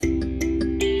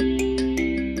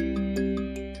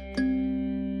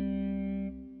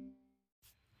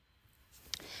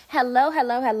Hello,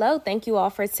 hello, hello. Thank you all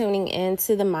for tuning in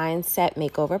to the Mindset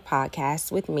Makeover podcast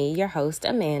with me, your host,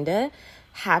 Amanda.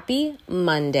 Happy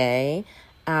Monday.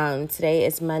 Today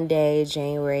is Monday,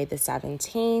 January the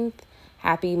 17th.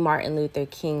 Happy Martin Luther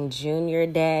King Jr.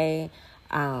 Day.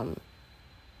 And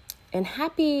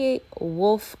happy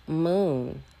Wolf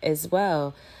Moon as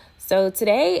well. So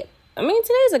today's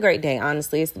a great day,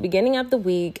 honestly. It's the beginning of the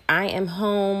week. I am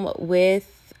home with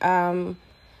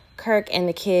Kirk and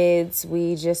the kids.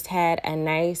 We just had a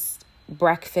nice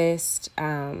breakfast.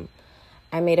 I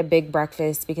made a big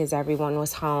breakfast because everyone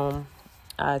was home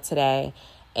today.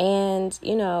 And,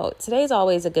 today's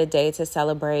always a good day to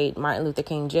celebrate Martin Luther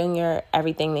King Jr.,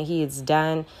 everything that he has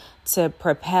done to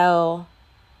propel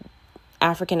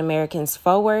African Americans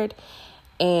forward.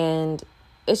 And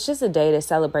it's just a day to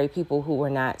celebrate people who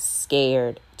were not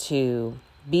scared to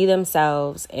be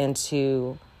themselves and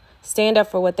to stand up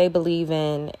for what they believe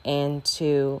in and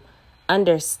to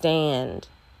understand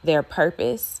their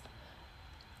purpose,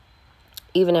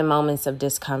 even in moments of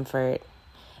discomfort,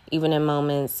 even in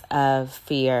moments of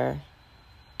fear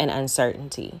and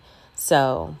uncertainty.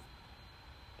 So,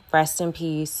 rest in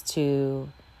peace to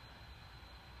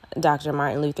Dr.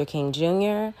 Martin Luther King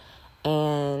Jr.,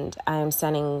 and I am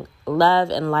sending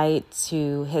love and light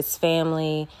to his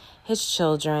family, his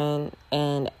children,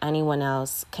 and anyone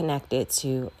else connected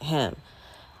to him.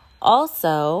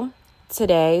 Also,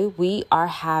 today we are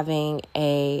having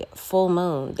a full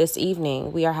moon. This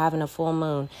evening we are having a full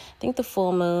moon. I think the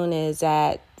full moon is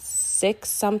at 6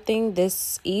 something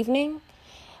this evening.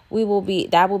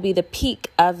 That will be the peak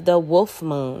of the wolf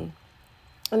moon.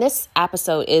 And this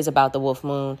episode is about the wolf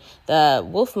moon. The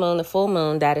wolf moon, the full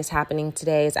moon that is happening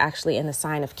today is actually in the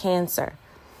sign of Cancer.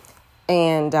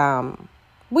 And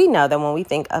we know that when we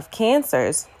think of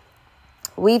cancers,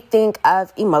 we think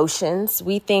of emotions.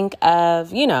 We think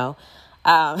of,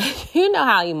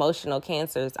 how emotional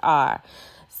cancers are.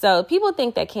 So people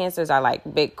think that cancers are like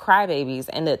big crybabies.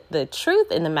 And the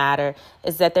truth in the matter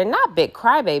is that they're not big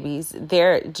crybabies.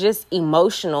 They're just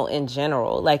emotional in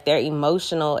general. Like they're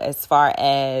emotional as far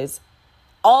as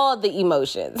all the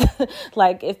emotions.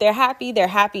 Like if they're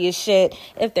happy as shit.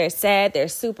 If they're sad, they're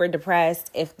super depressed.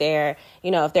 If they're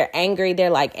angry, they're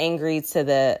like angry to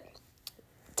the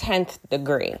 10th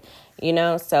degree,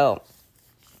 So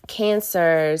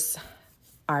cancers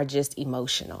are just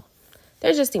emotional.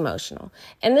 They're just emotional.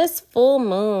 And this full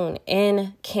moon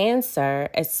in Cancer,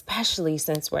 especially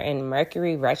since we're in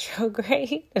Mercury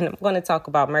retrograde, and I'm going to talk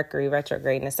about Mercury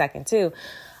retrograde in a second too,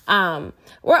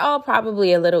 we're all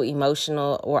probably a little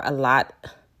emotional or a lot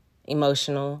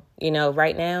emotional,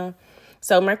 right now.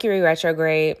 So Mercury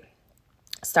retrograde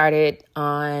started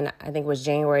on, I think it was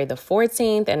January the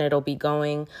 14th, and it'll be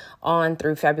going on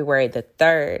through February the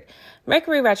 3rd.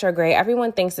 Mercury retrograde,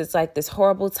 everyone thinks it's like this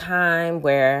horrible time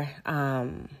where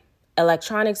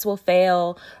electronics will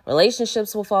fail,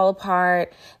 relationships will fall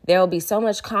apart, there will be so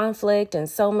much conflict and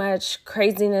so much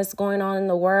craziness going on in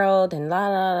the world and la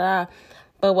la la.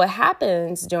 But what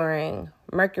happens during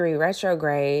Mercury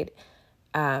retrograde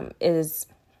is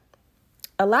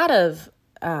a lot of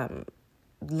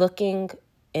looking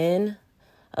in,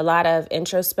 a lot of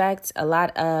introspect, a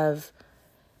lot of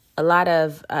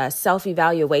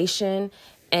self-evaluation.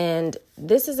 And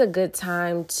this is a good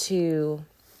time to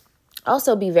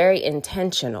also be very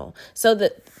intentional. So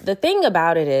the thing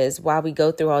about it is, while we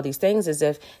go through all these things, is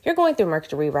if you're going through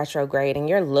Mercury retrograde and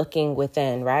you're looking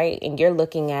within, right? And you're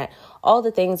looking at all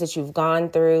the things that you've gone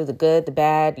through, the good, the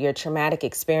bad, your traumatic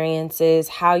experiences,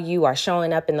 how you are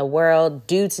showing up in the world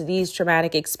due to these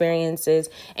traumatic experiences,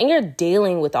 and you're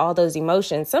dealing with all those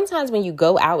emotions. Sometimes when you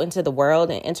go out into the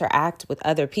world and interact with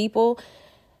other people,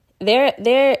 there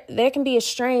can be a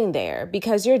strain there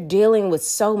because you're dealing with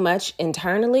so much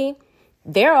internally.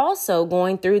 They're also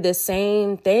going through the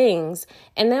same things.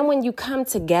 And then when you come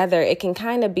together, it can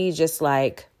kind of be just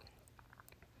like,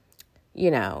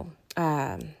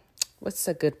 what's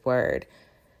a good word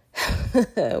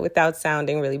without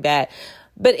sounding really bad?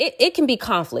 But it can be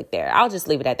conflict there. I'll just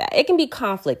leave it at that. It can be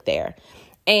conflict there.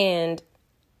 And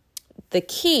the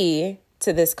key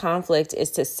to this conflict is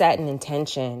to set an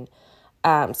intention.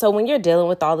 So when you're dealing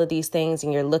with all of these things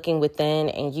and you're looking within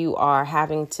and you are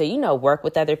having to, work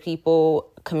with other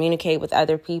people, communicate with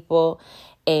other people,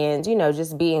 and,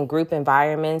 just be in group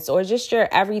environments or just your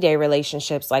everyday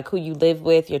relationships, like who you live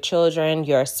with, your children,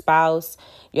 your spouse,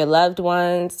 your loved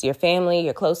ones, your family,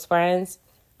 your close friends,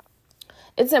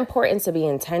 it's important to be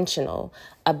intentional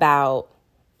about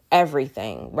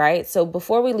everything, right? So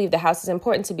before we leave the house, it's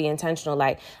important to be intentional.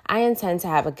 Like, I intend to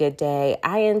have a good day.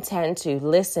 I intend to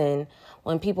listen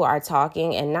when people are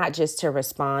talking, and not just to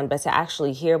respond, but to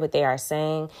actually hear what they are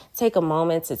saying. Take a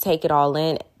moment to take it all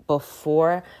in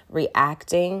before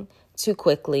reacting too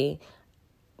quickly.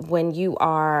 When you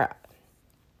are,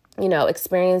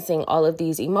 experiencing all of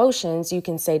these emotions, you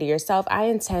can say to yourself, I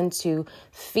intend to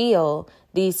feel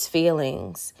these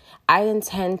feelings. I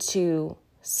intend to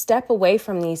step away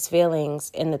from these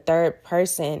feelings in the third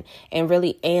person and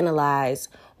really analyze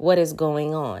what is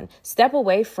going on. Step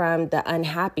away from the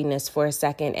unhappiness for a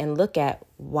second and look at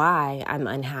why I'm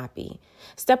unhappy.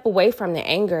 Step away from the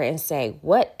anger and say,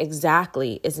 what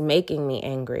exactly is making me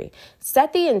angry?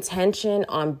 Set the intention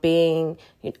on being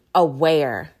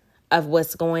aware of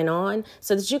what's going on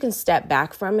so that you can step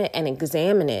back from it and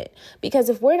examine it. Because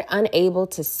if we're unable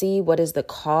to see what is the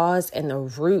cause and the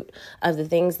root of the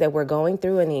things that we're going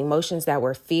through and the emotions that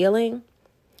we're feeling,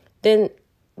 then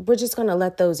we're just going to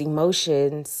let those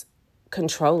emotions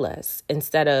control us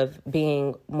instead of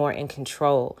being more in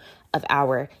control of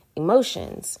our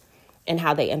emotions and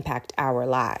how they impact our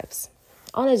lives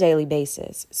on a daily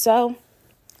basis. So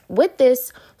with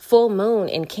this full moon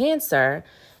in Cancer,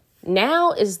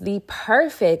 now is the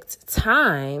perfect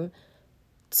time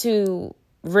to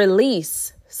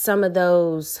release some of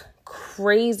those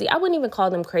crazy, I wouldn't even call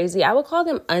them crazy, I would call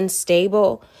them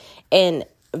unstable and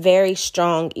very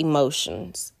strong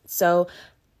emotions. So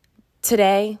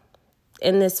today,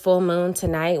 in this full moon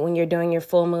tonight, when you're doing your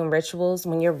full moon rituals,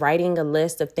 when you're writing a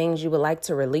list of things you would like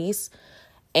to release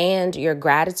and your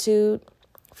gratitude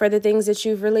for the things that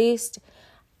you've released,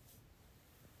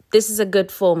 this is a good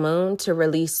full moon to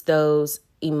release those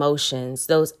emotions,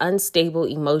 those unstable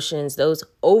emotions, those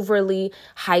overly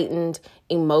heightened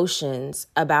emotions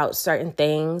about certain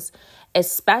things,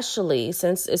 especially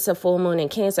since it's a full moon in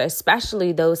Cancer,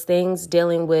 especially those things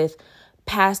dealing with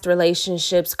past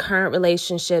relationships, current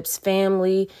relationships,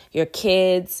 family, your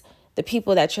kids, the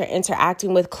people that you're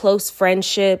interacting with, close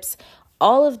friendships.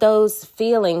 All of those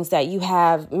feelings that you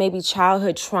have, maybe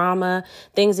childhood trauma,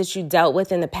 things that you dealt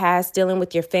with in the past, dealing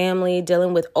with your family,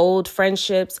 dealing with old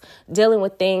friendships, dealing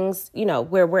with things,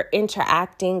 where we're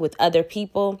interacting with other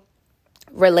people,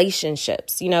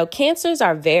 relationships. Cancers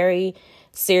are very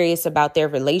serious about their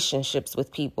relationships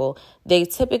with people. They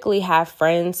typically have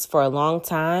friends for a long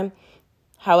time.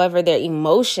 However, their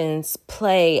emotions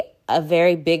play a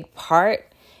very big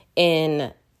part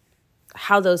in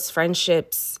how those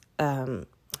friendships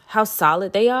how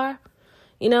solid they are,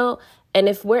 and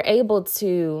if we're able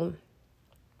to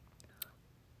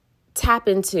tap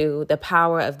into the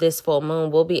power of this full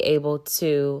moon, we'll be able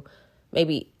to we'll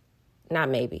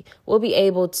be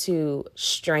able to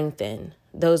strengthen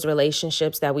those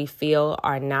relationships that we feel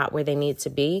are not where they need to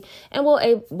be. And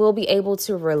we'll be able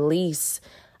to release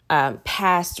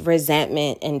past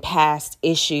resentment and past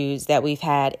issues that we've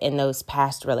had in those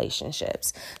past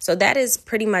relationships. So that is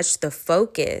pretty much the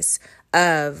focus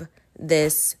of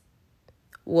this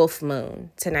wolf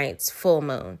moon, tonight's full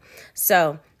moon.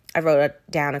 So I wrote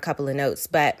down a couple of notes,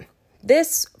 but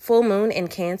this full moon in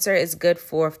Cancer is good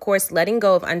for, of course, letting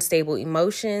go of unstable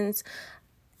emotions,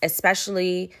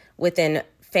 especially within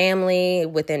family,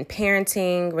 within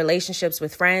parenting, relationships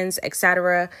with friends,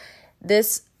 etc.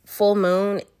 This full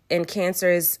moon in Cancer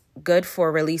is good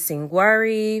for releasing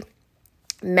worry,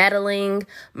 meddling,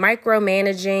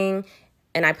 micromanaging,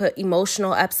 and I put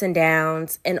emotional ups and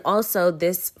downs. And also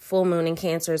this full moon in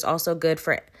Cancer is also good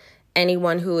for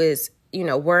anyone who is,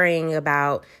 worrying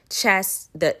about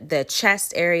the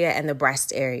chest area and the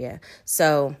breast area.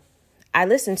 So I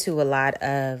listen to a lot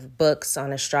of books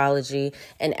on astrology,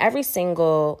 and every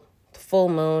single full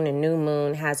moon and new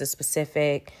moon has a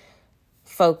specific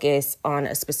focus on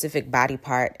a specific body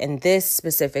part. And this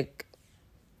specific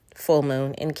full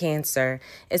moon in Cancer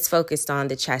is focused on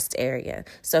the chest area.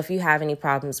 So if you have any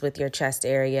problems with your chest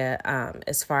area,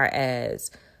 as far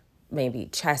as maybe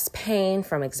chest pain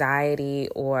from anxiety,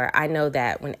 or I know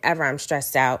that whenever I'm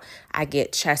stressed out, I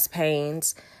get chest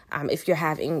pains. If you're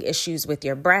having issues with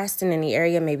your breast in any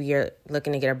area, maybe you're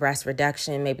looking to get a breast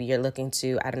reduction, maybe you're looking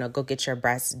to, go get your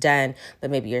breasts done,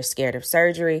 but maybe you're scared of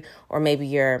surgery, or maybe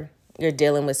you're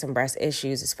dealing with some breast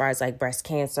issues as far as like breast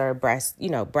cancer,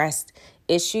 breast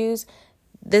issues.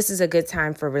 This is a good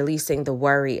time for releasing the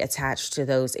worry attached to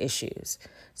those issues.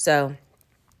 So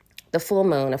the full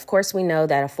moon, of course, we know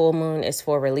that a full moon is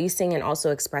for releasing and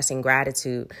also expressing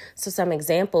gratitude. So some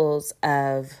examples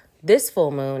of this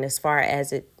full moon, as far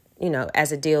as it,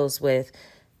 as it deals with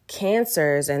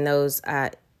cancers and those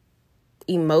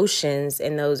emotions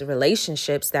and those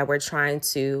relationships that we're trying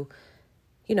to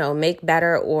make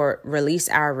better or release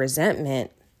our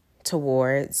resentment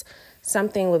towards,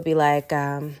 something would be like,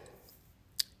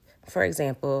 for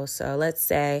example, so let's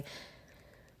say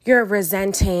you're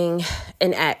resenting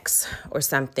an ex or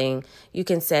something, you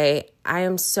can say, I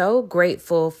am so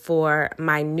grateful for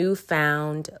my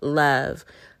newfound love.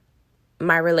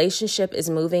 My relationship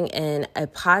is moving in a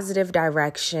positive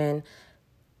direction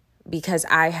because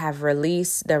I have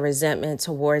released the resentment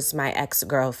towards my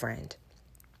ex-girlfriend.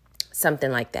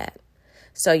 Something like that.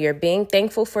 So you're being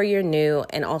thankful for your new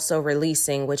and also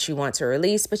releasing what you want to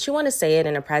release, but you want to say it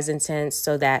in a present tense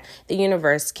so that the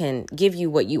universe can give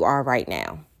you what you are right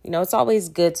now. It's always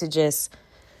good to just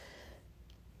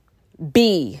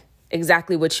be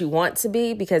exactly what you want to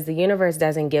be, because the universe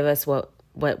doesn't give us what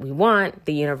we want.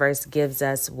 The universe gives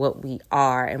us what we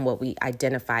are and what we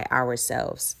identify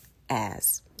ourselves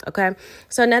as. Okay.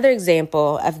 So another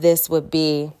example of this would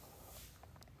be,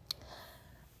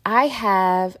 I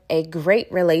have a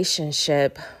great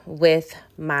relationship with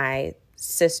my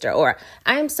sister, or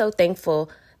I am so thankful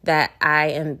that I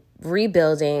am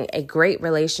rebuilding a great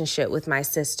relationship with my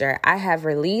sister. I have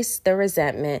released the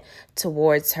resentment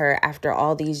towards her after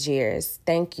all these years.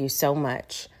 Thank you so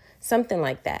much. Something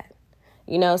like that.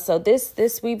 So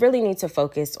this we really need to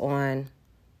focus on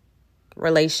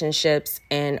relationships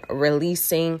and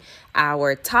releasing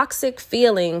our toxic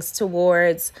feelings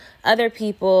towards other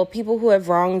people who have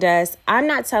wronged us. I'm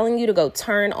not telling you to go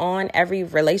turn on every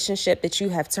relationship that you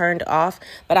have turned off,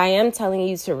 but I am telling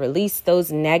you to release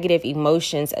those negative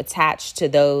emotions attached to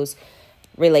those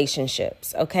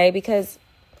relationships, okay? Because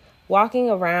walking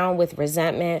around with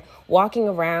resentment, walking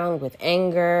around with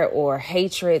anger or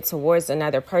hatred towards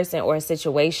another person or a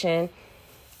situation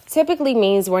typically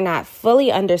means we're not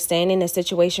fully understanding the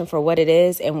situation for what it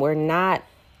is, and we're not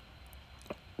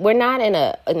in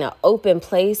an open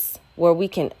place where we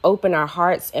can open our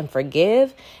hearts and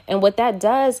forgive. And what that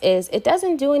does is it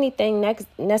doesn't do anything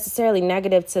necessarily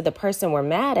negative to the person we're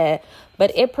mad at,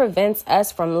 but it prevents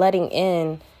us from letting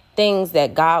in things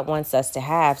that God wants us to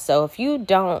have. So if you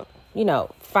don't,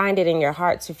 find it in your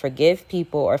heart to forgive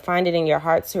people, or find it in your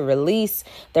heart to release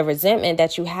the resentment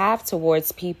that you have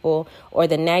towards people or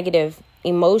the negative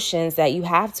emotions that you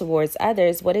have towards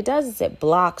others, what it does is it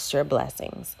blocks your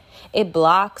blessings. It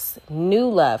blocks new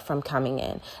love from coming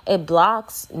in. It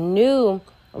blocks new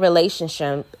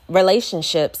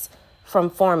relationships from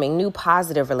forming, new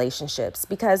positive relationships,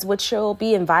 because what you'll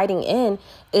be inviting in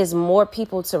is more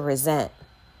people to resent,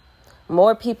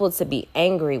 more people to be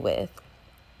angry with,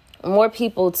 more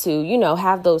people to,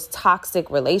 have those toxic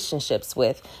relationships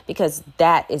with, because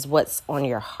that is what's on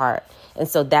your heart. And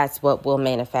so that's what will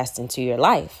manifest into your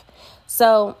life.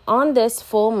 So on this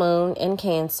full moon in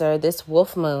Cancer, this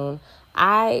wolf moon,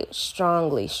 I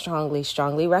strongly, strongly,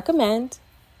 strongly recommend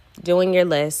doing your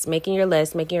list, making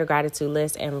your gratitude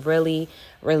list, and really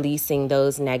releasing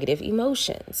those negative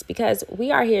emotions, because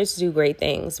we are here to do great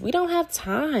things. We don't have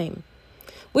time.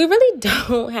 We really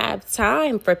don't have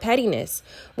time for pettiness.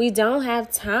 We don't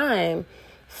have time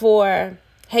for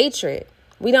hatred.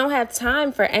 We don't have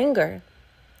time for anger.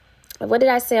 What did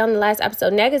I say on the last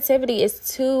episode? Negativity is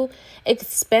too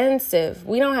expensive.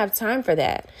 We don't have time for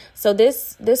that. So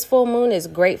this full moon is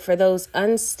great for those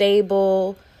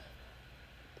unstable,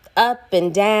 up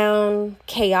and down,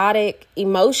 chaotic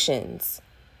emotions.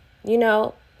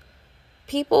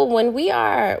 People, when we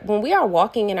are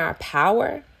walking in our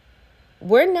power,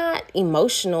 we're not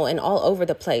emotional and all over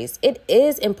the place. It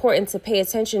is important to pay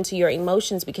attention to your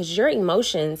emotions, because your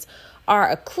emotions are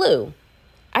a clue.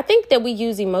 I think that we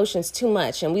use emotions too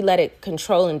much and we let it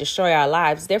control and destroy our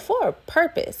lives. They're for a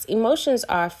purpose. Emotions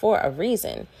are for a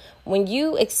reason. When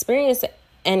you experience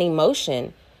an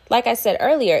emotion, like I said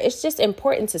earlier, it's just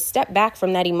important to step back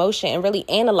from that emotion and really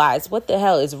analyze what the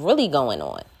hell is really going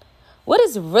on. What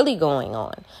is really going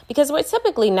on? Because we're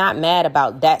typically not mad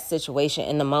about that situation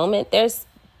in the moment. There's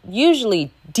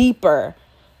usually deeper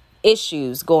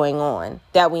issues going on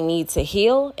that we need to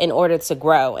heal in order to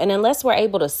grow. And unless we're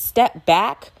able to step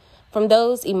back from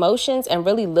those emotions and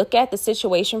really look at the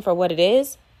situation for what it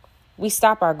is, we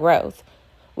stop our growth.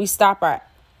 We stop our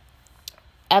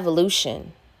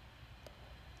evolution.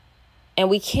 And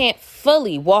we can't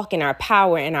fully walk in our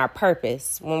power and our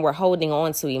purpose when we're holding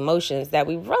on to emotions that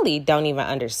we really don't even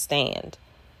understand.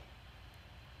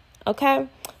 Okay?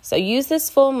 So use this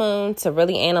full moon to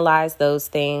really analyze those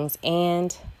things.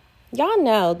 And y'all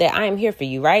know that I am here for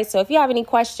you, right? So if you have any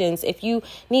questions, if you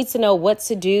need to know what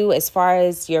to do as far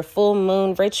as your full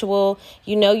moon ritual,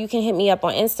 you can hit me up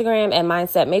on Instagram at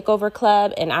Mindset Makeover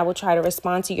Club, and I will try to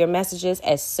respond to your messages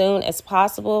as soon as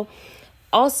possible.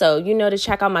 Also, to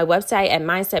check out my website at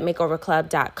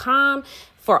mindsetmakeoverclub.com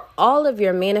for all of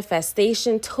your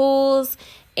manifestation tools.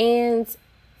 And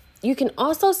you can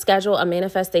also schedule a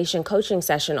manifestation coaching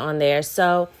session on there.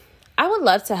 So I would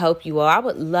love to help you all. I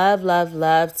would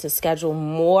love to schedule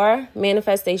more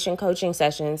manifestation coaching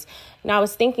sessions. And I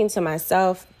was thinking to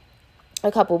myself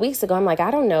a couple weeks ago, I'm like, I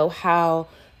don't know how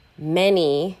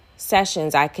many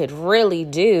sessions I could really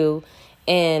do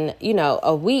in,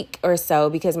 a week or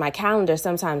so, because my calendar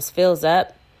sometimes fills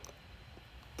up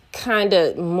kind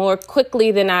of more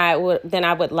quickly than I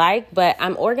would like, but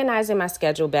I'm organizing my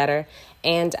schedule better,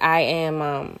 and I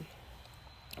am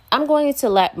I'm going to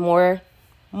let more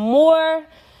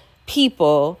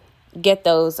people get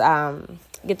those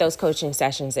coaching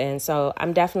sessions in. So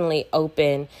I'm definitely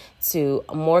open to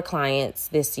more clients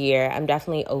this year. I'm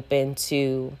definitely open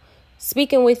to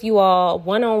speaking with you all,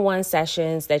 one-on-one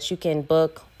sessions that you can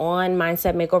book on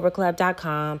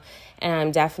mindsetmakeoverclub.com. And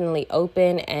I'm definitely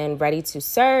open and ready to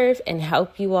serve and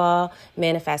help you all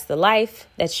manifest the life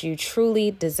that you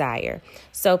truly desire.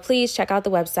 So please check out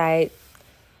the website.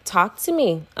 Talk to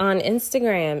me on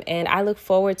Instagram, and I look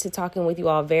forward to talking with you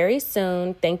all very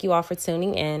soon. Thank you all for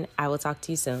tuning in. I will talk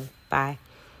to you soon. Bye.